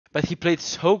but he played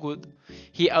so good.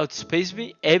 He outspaced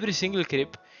me every single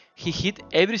creep. He hit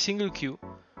every single Q.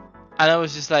 And I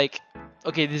was just like,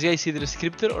 okay, this guy is either a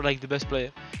scripter or like the best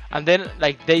player. And then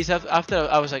like days after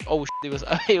I was like, oh shit,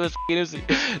 it was easy.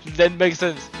 That makes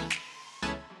sense.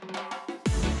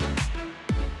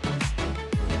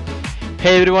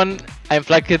 Hey everyone, I'm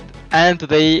Flakked, and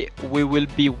today we will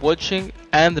be watching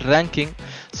and ranking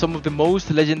some of the most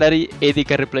legendary AD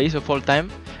carry plays of all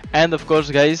time. And of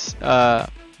course guys,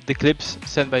 the clips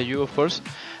sent by you of course.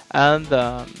 And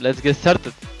let's get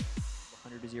started.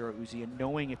 100-0 Uzi, and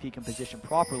knowing if he can position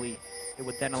properly, it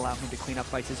would then allow him to clean up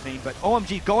fights as Vayne. But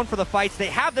OMG going for the fights, they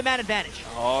have the man advantage.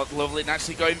 Oh, lovely, and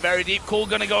actually going very deep. Cool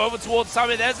gonna go over towards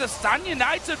Sammy. There's a Stan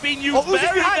United being used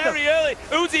very early.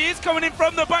 Uzi is coming in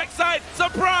from the backside.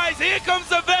 Surprise, here comes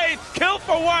the Vayne. Kill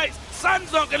for White.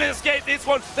 Sam's not going to escape this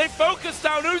one. They focus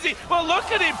down Uzi, but look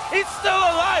at him. He's still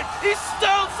alive. He's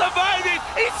still surviving.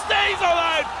 He stays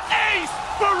alive. Ace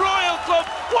for Royal Club.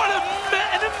 What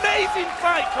an amazing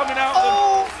fight coming out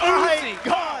of Uzi. My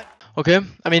God. Okay,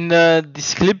 I mean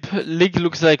this clip leak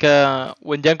looks like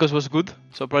when Jankos was good,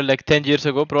 so probably like 10 years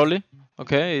ago probably.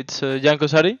 Okay, it's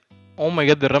Jankos Harry. Oh my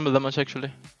god, the rumble damage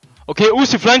actually. Okay,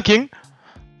 Uzi flanking.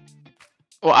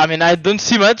 Well, I mean I don't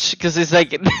see much because it's like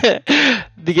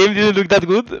the game didn't look that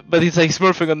good, but it's like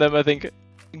smurfing on them I think.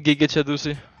 Giga chat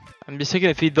Uzi. I'm just checking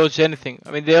if he dodged anything.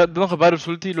 I mean they don't have Varus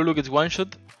ulti, Lulu gets one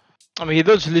shot. I mean he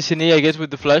dodged Listen I guess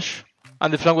with the flash,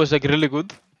 and the flank was like really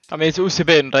good. I mean, it's Uzi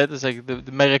Vayne, right? It's like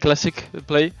the mega classic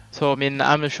play. So, I mean,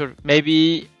 I'm not sure.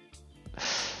 Maybe...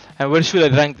 And where should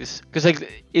I rank this? Because,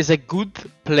 like, it's a good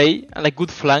play and, like,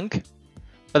 good flank.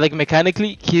 But, like,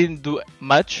 mechanically, he didn't do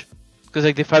much. Because,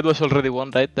 like, the fight was already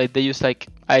won, right? Like, they used, like...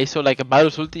 I saw, like, a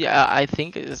Varus ulti. I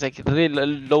think it's, like, really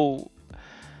low...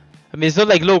 I mean, it's not,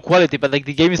 like, low quality, but, like,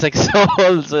 the game is, like, so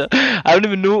old. So I don't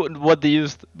even know what they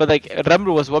used. But, like,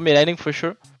 Rumble was 1v9ing for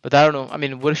sure. But I don't know. I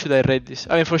mean, where should I rate this?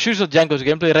 I mean, for sure it's not Jankos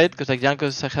gameplay, right? Because like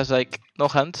Jankos has like no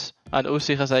hands, and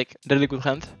Uzi has like really good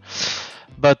hands.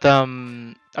 But I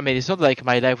mean, it's not like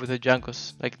my life with the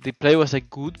Jankos. Like the play was like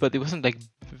good, but it wasn't like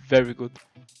very good.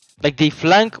 Like the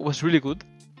flank was really good,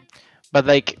 but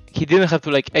like he didn't have to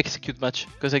like execute much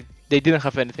because like they didn't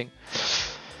have anything.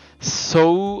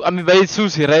 So I mean, but it's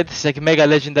Uzi, right? It's like mega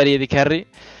legendary AD carry.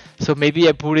 So maybe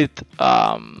I put it.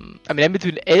 I mean, I'm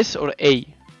between S or A.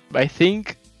 But I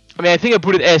think I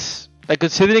put it S. Like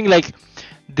considering like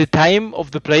the time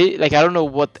of the play, like I don't know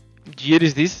what year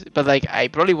is this, but like I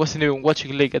probably wasn't even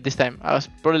watching League at this time. I was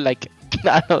probably like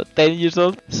I don't know 10 years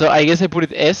old. So I guess I put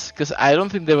it S because I don't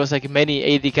think there was like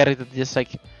many AD carries that just like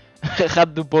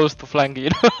had the balls to flank, you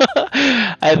know.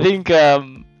 I think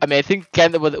I think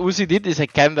kinda what Uzi did is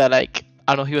like kinda like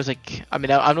I don't know, he was like I'm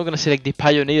not gonna say like the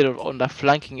pioneer on the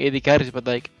flanking AD carries, but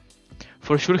like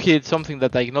for sure he did something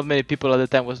that like not many people at the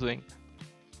time was doing.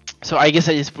 So I guess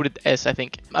I just put it S, I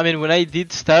think. I mean, when I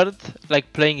did start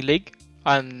like playing League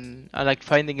and like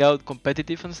finding out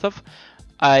competitive and stuff,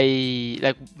 I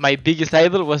like my biggest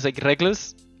idol was like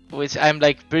Reckless, which I'm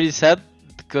like pretty sad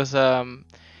because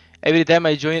every time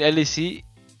I join LEC,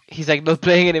 he's like not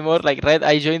playing anymore. Like right,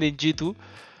 I joined in G2,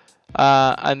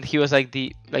 and he was like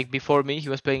before me, he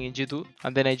was playing in G2,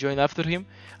 and then I joined after him,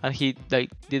 and he like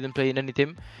didn't play in any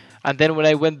team. And then when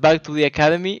I went back to the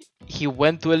academy, he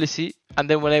went to LEC. And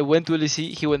then when I went to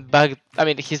LEC, he went back. I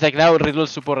mean, he's like now real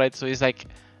support, right? So he's like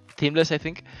teamless, I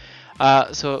think.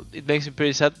 So it makes me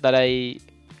pretty sad that I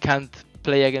can't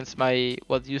play against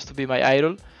what used to be my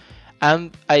idol.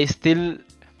 And I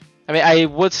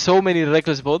watched so many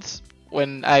Reckless bots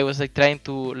when I was like trying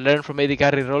to learn from AD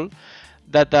carry role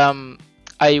that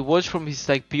I watched from his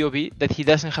like POV that he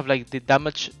doesn't have like the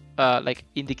damage like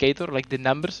indicator, like the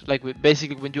numbers, like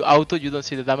basically when you auto you don't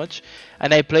see the damage,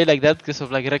 and I play like that because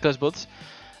of like Reckless bots.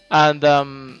 And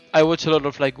I watch a lot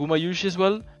of like Guma Yushi as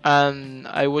well, and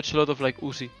I watch a lot of like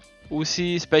Uzi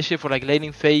especially for like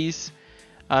laning phase,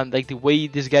 and like the way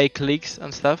this guy clicks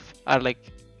and stuff are like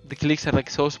the clicks are like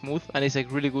so smooth, and it's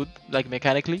like really good like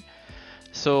mechanically.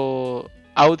 So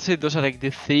I would say those are like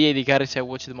the 3 AD carries I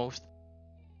watch the most.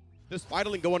 This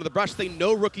idling go under the brush. They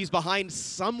know Rookie's behind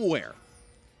somewhere.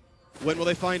 When will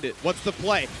they find it? What's the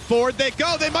play? Forward they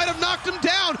go. They might have knocked him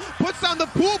down. Puts down the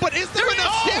pool, but is there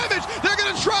enough damage? They're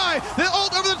going to try. They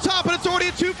ult over the top, and it's already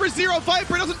a 2-for-0.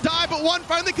 Viper doesn't die, but one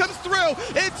finally comes through.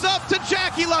 It's up to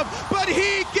Jackeylove, but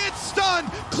he gets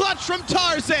stunned. Clutch from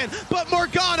Tarzan, but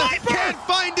Morgana can't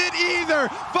find it either.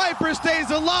 Viper stays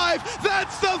alive.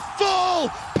 That's the full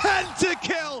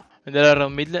pentakill. And they're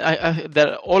around Midland.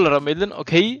 They're all around Midland.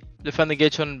 Okay, they find the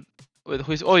gauge on. Wait,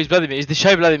 who is? Oh, it's Vladimir. It's the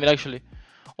shy Vladimir actually.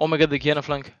 Oh my god, the Kiana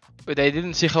flank. Wait, I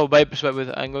didn't see how Viper swipe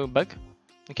with. I'm going back.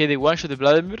 Okay, they one-shot the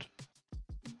Vladimir.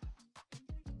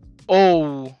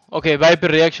 Oh, okay, Viper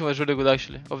reaction was really good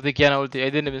actually, of the Kiana ulti, I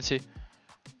didn't even see.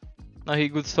 Now he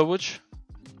good stopwatch.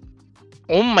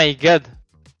 Oh my god.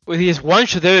 With his one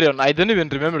shot Everon, I don't even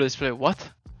remember this play, what?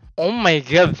 Oh my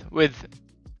god, wait.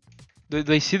 Do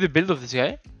I see the build of this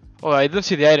guy? Oh, I don't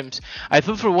see the items. I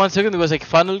thought for 1 second it was like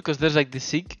funnel, because there's like the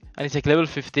Sig, and it's like level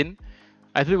 15.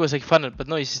 I thought it was like funnel, but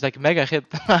no, it's just like mega hit,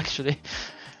 actually.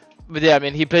 But yeah, I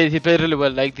mean, he played really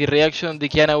well. Like the reaction, the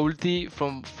Kiana ulti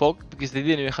from Fog, because they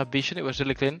didn't even have vision, it was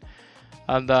really clean.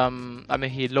 And I mean,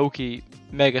 he low-key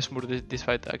mega smooth this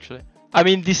fight, actually. I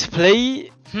mean, this play,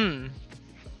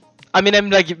 I mean, I'm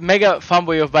like mega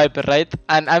fanboy of Viper, right?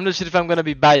 And I'm not sure if I'm gonna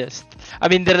be biased. I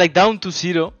mean, they're like down to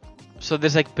 0. So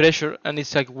there's like pressure, and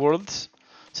it's like worlds.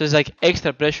 So it's like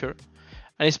extra pressure.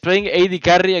 And he's playing AD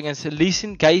carry against Lee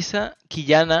Sin, Kai'Sa,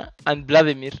 Qiyana, and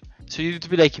Vladimir. So you need to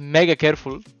be like mega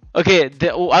careful. Okay,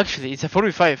 oh actually, it's a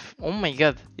 4v5. Oh my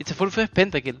god, it's a 4v5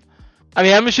 pentakill. I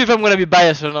mean, I'm not sure if I'm gonna be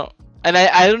biased or not. And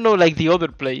I don't know like the other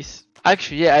plays.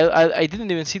 Actually, yeah, I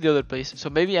didn't even see the other plays. So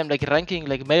maybe I'm like ranking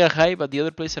like mega high, but the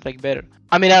other plays are like better.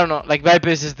 I mean, I don't know. Like Viper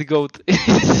is the GOAT.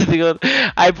 This is the GOAT.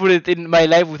 I put it in my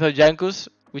life without Jankos,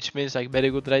 which means like very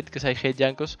good, right? Because I hate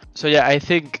Jankos. So yeah, I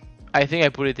think I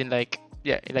put it in like,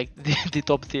 yeah, in like the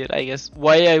top tier, I guess.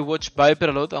 Why I watch Viper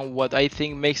a lot and what I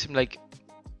think makes him like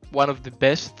one of the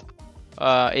best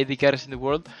AD carries in the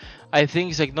world. I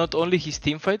think it's like not only his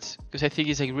team fights, because I think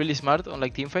he's like really smart on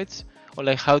like team fights, on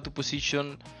like how to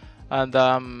position, and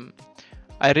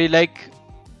I really like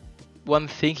one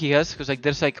thing he has, because like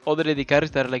there's like other AD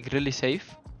carries that are like really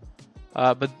safe,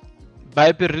 but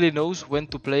Viper really knows when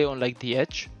to play on like the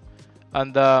edge,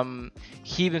 and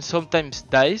he even sometimes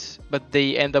dies, but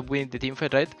they end up winning the team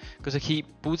fight, right? Because like, he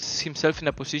puts himself in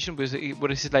a position where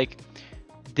he's like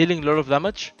dealing a lot of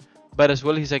damage, but as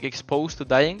well he's like exposed to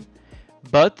dying.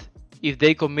 But if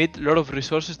they commit a lot of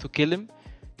resources to kill him,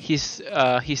 his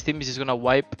team is just gonna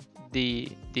wipe the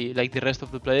rest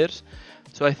of the players.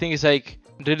 So I think it's like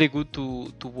really good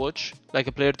to watch, like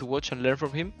a player to watch and learn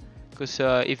from him. Because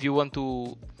if you want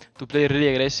to play really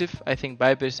aggressive, I think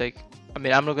Viper is like, I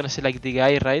mean, I'm not gonna say like the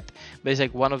guy, right? But it's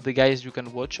like one of the guys you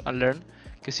can watch and learn,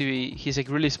 because he's like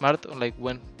really smart on like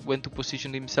when to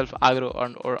position himself aggro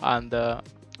and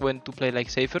when to play like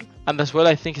safer. And as well,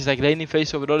 I think his like laning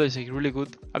phase overall is like really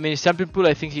good. I mean, his champion pool,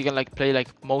 I think he can like play like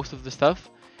most of the stuff,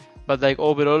 but like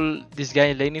overall, this guy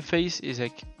in laning phase is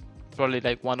like probably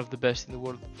like one of the best in the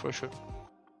world for sure.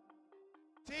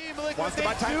 Wants to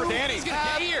buy time for Danny.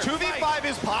 2v5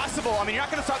 is possible. I mean, you're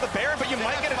not going to start the Baron, but you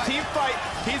might get a team fight.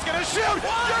 He's going to shoot.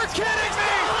 You're kidding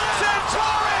me!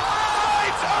 Centaurus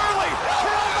fights early.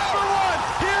 Kill number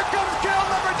 1. Here comes kill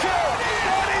number 2.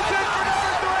 Danny's in for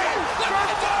number 3. For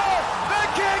 4. The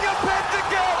King of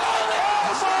Pentakills.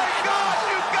 Oh my God!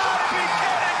 You gotta be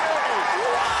kidding me!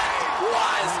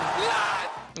 What was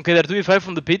that? Okay, they're 2v5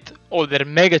 from the pit. Oh, they're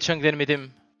mega chunked enemy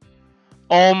team.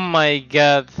 Oh my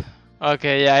god.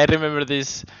 Okay, yeah, I remember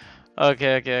this.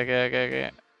 Okay.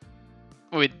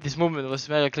 Wait, this movement was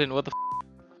mega clean, what the f***?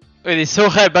 Wait, it's so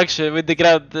hype actually, with the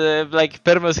crowd like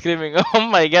perma screaming. Oh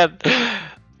my god.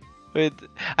 Wait,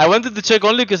 I wanted to check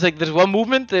only because like there's one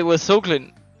movement, it was so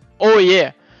clean. Oh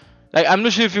yeah. Like, I'm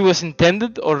not sure if it was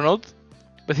intended or not,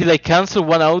 but he like cancelled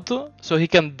one auto, so he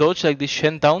can dodge like the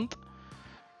Shen taunt.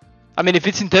 I mean, if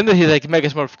it's intended, he's like mega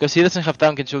smurf, because he doesn't have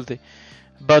tank and ulti.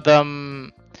 But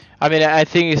I mean, I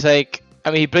think it's like,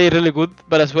 I mean, he played really good,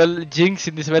 but as well, Jinx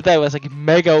in this meta was like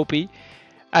mega OP,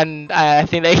 and I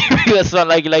think like he was so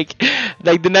like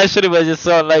the Nashor was just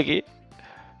so unlucky.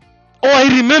 Oh,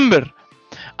 I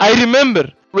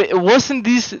remember. Wait, wasn't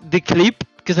this the clip?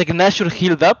 Because like Nashor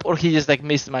healed up, or he just like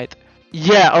missed might?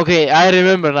 Yeah, okay, I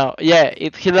remember now. Yeah,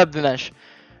 it healed up the Nash,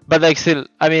 but like still,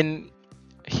 I mean,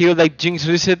 he would like Jinx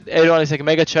reset. Everyone is like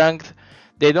mega chunked.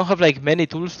 They don't have like many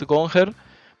tools to go on her.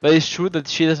 But it's true that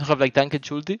she doesn't have like tank and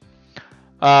ulti.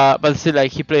 But still,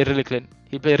 like, he played really clean.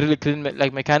 He played really clean,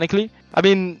 like, mechanically. I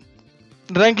mean,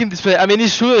 ranking this play, I mean,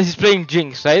 it's true that he's playing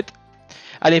Jinx, right?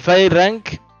 And if I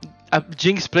rank a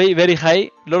Jinx play very high,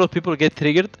 a lot of people get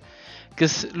triggered.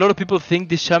 Because a lot of people think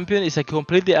this champion is like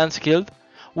completely unskilled.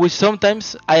 Which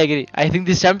sometimes, I agree. I think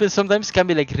this champion sometimes can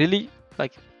be like really,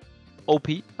 like, OP.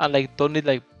 And like, don't need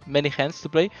like many hands to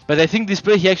play, but I think this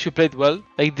play he actually played well.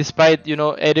 Like, despite, you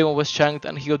know, everyone was chunked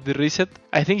and he got the reset,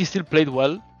 I think he still played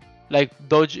well. Like,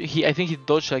 I think he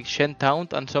dodged like Shen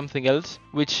taunt and something else,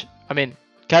 which, I mean,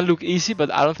 can look easy,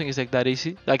 but I don't think it's like that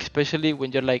easy. Like, especially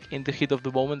when you're like in the heat of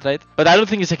the moment, right? But I don't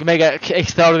think it's like mega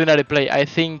extraordinary play. I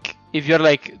think if you're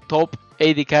like top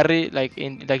AD carry, like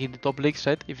in the top leagues,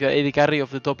 right? If you're AD carry of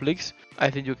the top leagues,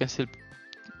 I think you can still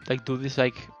like do this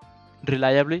like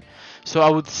reliably. So I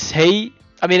would say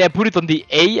I mean, I put it on the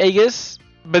A, I guess,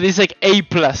 but it's like A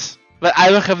plus. But I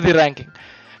don't have the ranking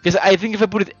because I think if I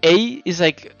put it A, it's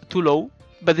like too low.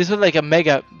 But this was like a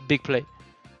mega big play.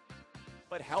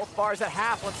 But health bars at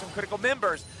half on some critical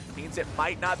members means it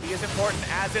might not be as important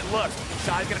as it looks.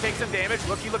 Shy's gonna take some damage.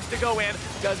 Rookie looks to go in.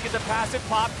 Does get the passive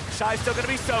pop. Shy's still gonna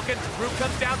be soaking. Root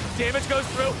comes down. Damage goes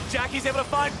through. Jackie's able to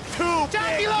find two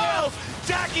big kills.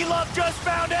 Jackeylove just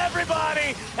found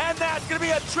everybody. And that's gonna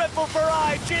be a triple for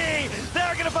IG.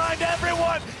 They're gonna find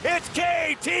everyone. It's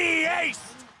KT Ace.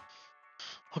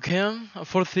 Okay,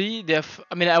 4-3. They have.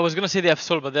 I mean, I was gonna say they have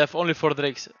Sol, but they have only 4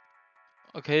 Drakes.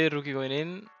 Okay, Rookie going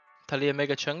in. Talia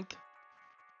mega chunked.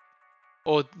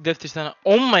 Oh, Death Tristana.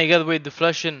 Oh my god, wait, the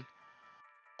flash in.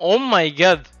 Oh my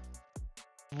god.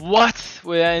 What?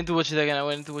 Wait, I need to watch it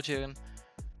again.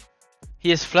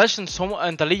 He has flash and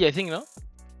Talia, I think, no?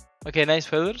 Okay, nice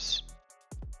feathers.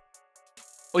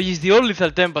 Oh, he's the all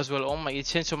lethal temp as well. Oh my, it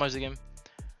changed so much the game.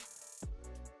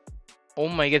 Oh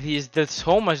my god, he has dealt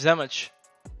so much damage.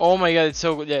 Oh my god, it's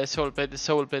so good. Yeah, it's so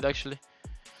well played actually.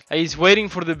 Like, he's waiting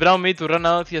for the brown mid to run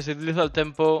out. He has a lethal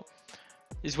tempo.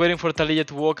 He's waiting for Talia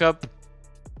to walk up.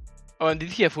 Oh, and did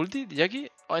he have ulti, Jackie?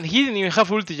 Oh, and he didn't even have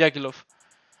ulti, Jackeylove.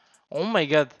 Oh my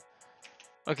god.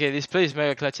 Okay, this play is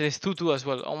mega clutch. And it's 2-2 as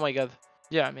well. Oh my god.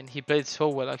 Yeah, I mean, he played so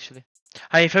well actually.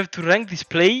 And if I have to rank this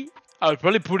play, I'll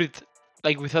probably put it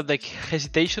like without like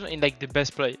hesitation in like the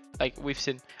best play like we've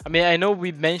seen. I mean, I know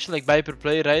we mentioned like Viper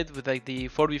play, right, with like the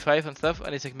 4v5 and stuff,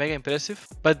 and it's like mega impressive.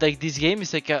 But like this game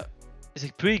is like a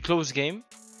pretty close game.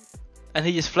 And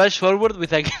he just flashed forward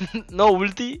with like no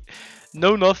ulti,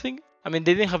 no nothing. I mean,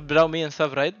 they didn't have brown me and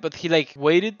stuff, right? But he like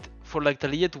waited for like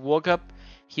Talia to walk up.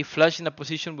 He flashed in a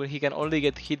position where he can only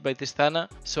get hit by Tristana.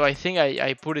 So I think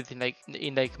I put it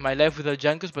in like my life without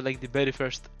Jankos, but like the very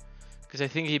first. Because I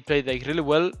think he played like really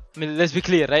well. I mean, let's be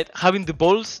clear, right? Having the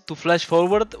balls to flash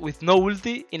forward with no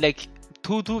ulti in like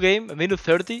 2-2 game, a minute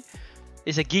 30,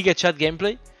 is a giga chat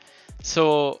gameplay.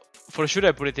 So for sure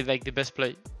I put it in like the best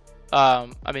play. I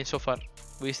mean, so far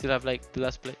we still have like the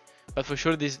last play, but for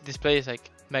sure this play is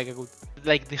like mega good.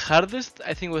 Like the hardest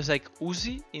I think was like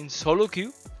Uzi in solo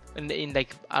queue in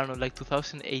like, I don't know, like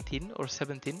 2018 or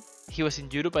 17. He was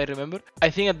in Europe, I remember. I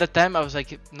think at that time I was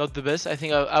like not the best. I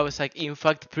think I was like in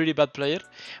fact pretty bad player,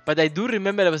 but I do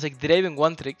remember I was like driving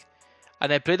one trick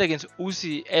and I played against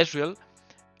Uzi Ezreal.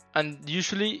 And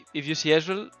usually if you see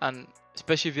Ezreal, and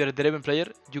especially if you're a Draven player,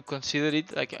 you consider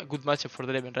it like a good matchup for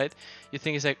Draven, right? You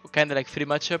think it's like kind of like free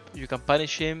matchup, you can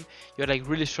punish him, you're like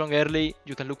really strong early,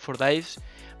 you can look for dives.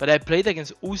 But I played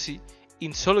against Uzi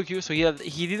in solo queue, so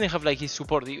he didn't have like his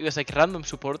support. It was like random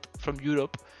support from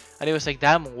Europe, and it was like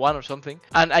Diamond 1 or something.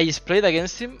 And I just played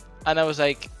against him, and I was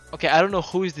like, okay, I don't know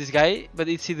who is this guy, but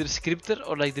it's either Scripter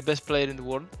or like the best player in the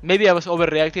world. Maybe I was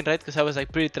overreacting, right? Because I was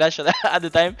like pretty trash at the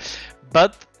time,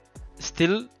 but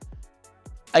still,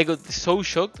 I got so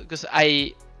shocked because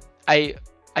I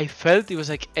felt it was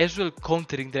like Ezreal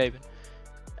countering Draven.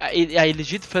 I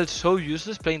legit felt so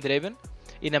useless playing Draven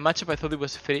in a matchup I thought it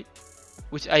was free,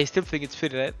 which I still think it's free,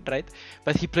 right?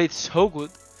 But he played so good.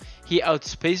 He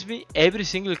outspaced me every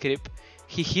single creep.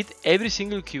 He hit every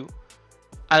single Q,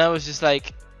 and I was just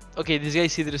like, okay, this guy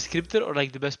is either a scripter or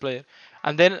like the best player.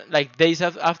 And then like days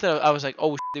after, I was like,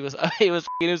 oh shit, it was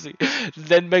Uzi.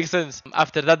 That makes sense.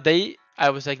 After that day, I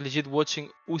was like legit watching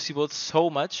Uzi bots so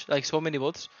much, like so many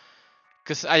bots,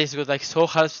 because I just got like so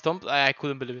hard stomped, I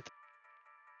couldn't believe it.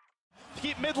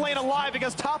 Keep mid lane alive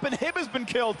because top and Hib has been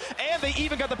killed, and they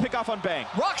even got the pick off on Bang.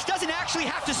 Rux doesn't actually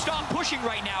have to stop pushing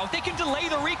right now. They can delay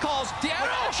the recalls. The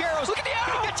arrows. Look at the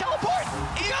arrow. He can teleport.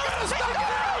 He's gonna stop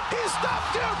it. He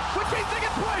stopped him, which means they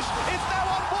can push. It's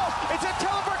now on Wolf. It's a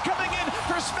teleport coming in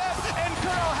for Smeb and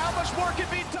Kuro. How much more can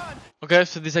be done? Okay,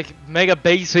 so this like mega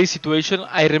base race situation.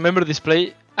 I remember this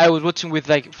play. I was watching with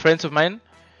like friends of mine,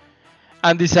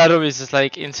 and this arrow is just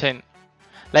like insane.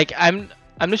 Like I'm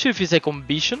not sure if it's like on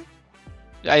Vision.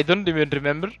 I don't even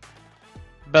remember,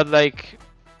 but like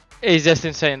it's just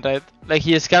insane, right? Like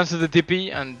he has cancelled the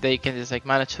TP and they can just like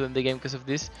manage to win the game because of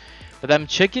this. But I'm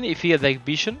checking if he had like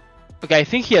Vision. Okay, I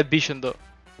think he had Vision though,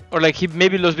 or like he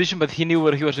maybe lost Vision, but he knew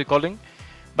where he was recalling.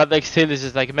 But like still, this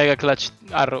is like mega clutch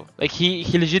arrow. Like he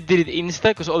legit did it insta,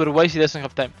 because otherwise he doesn't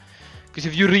have time. Because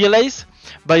if you realize,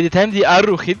 by the time the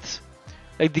arrow hits,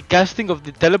 like the casting of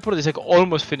the teleport is like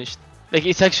almost finished. Like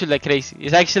it's actually like crazy.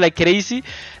 It's actually like crazy.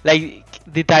 Like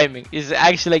the timing is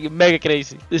actually like mega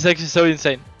crazy. It's actually so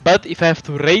insane. But if I have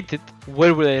to rate it,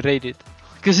 where would I rate it?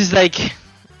 Because it's like,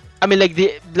 I mean, like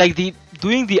the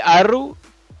doing the arrow,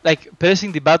 like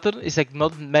pressing the button is like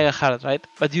not mega hard, right?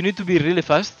 But you need to be really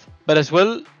fast. But as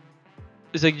well,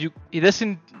 it's like he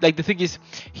doesn't like, the thing is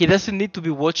he doesn't need to be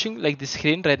watching like the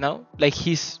screen right now, like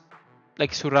his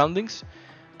like surroundings,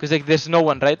 because like there's no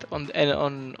one right on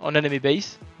enemy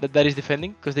base that is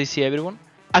defending, because they see everyone.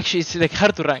 Actually, it's like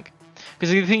hard to rank, because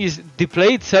the thing is the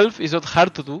play itself is not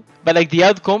hard to do, but like the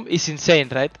outcome is insane,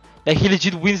 right? Like he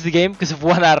legit wins the game because of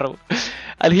one arrow,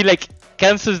 and he like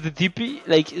cancels the TP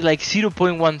like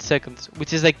 0.1 seconds,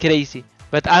 which is like crazy.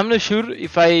 But I'm not sure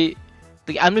if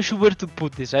I'm not sure where to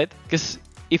put this, right? Because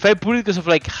if I put it because of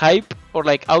like hype or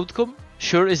like outcome,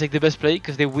 sure, it's like the best play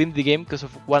because they win the game because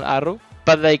of one arrow.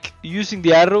 But like using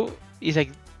the arrow is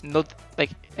like not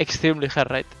like extremely hard,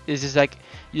 right? It's just like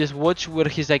you just watch where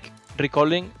he's like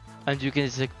recalling and you can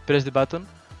just like press the button,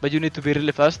 but you need to be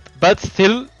really fast. But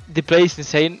still, the play is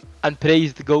insane and Prey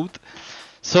is the GOAT.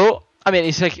 So I mean,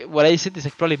 it's like what I said is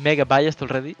like probably mega biased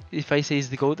already. If I say it's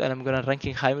the GOAT and I'm gonna rank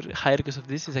him higher because of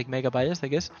this, it's like mega biased, I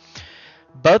guess.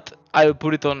 But I will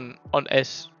put it on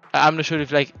S. I'm not sure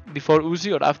if like before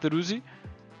Uzi or after Uzi,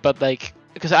 but like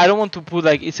because I don't want to put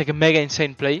like it's like a mega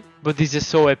insane play, but this is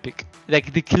so epic.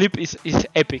 Like the clip is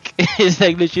epic. It's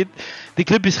like legit. The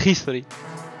clip is history.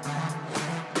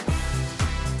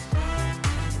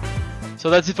 So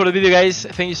that's it for the video, guys.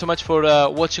 Thank you so much for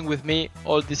watching with me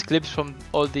all these clips from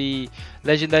all the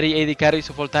legendary AD carries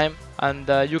of all time. And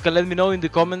you can let me know in the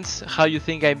comments how you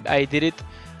think I did it.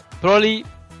 Probably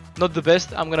not the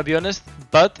best, I'm gonna be honest,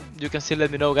 but you can still let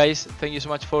me know, guys. Thank you so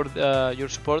much for your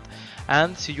support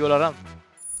and see you all around.